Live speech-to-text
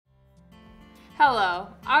Hello,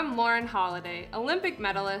 I'm Lauren Holiday, Olympic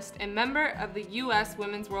medalist and member of the U.S.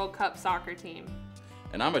 Women's World Cup soccer team.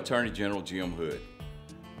 And I'm Attorney General Jim Hood.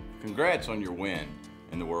 Congrats on your win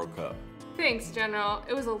in the World Cup. Thanks, General.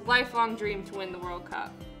 It was a lifelong dream to win the World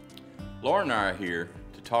Cup. Laura and I are here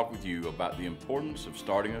to talk with you about the importance of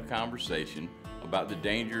starting a conversation about the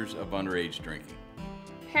dangers of underage drinking.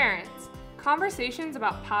 Parents, conversations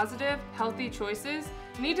about positive, healthy choices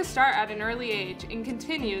need to start at an early age and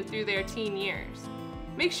continue through their teen years.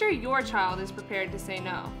 Make sure your child is prepared to say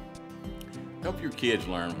no. Help your kids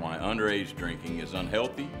learn why underage drinking is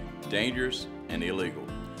unhealthy, dangerous, and illegal.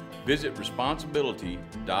 Visit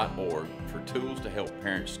responsibility.org for tools to help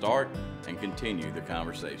parents start and continue the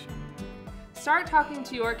conversation. Start talking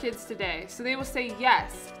to your kids today so they will say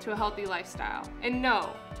yes to a healthy lifestyle and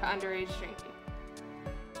no to underage drinking.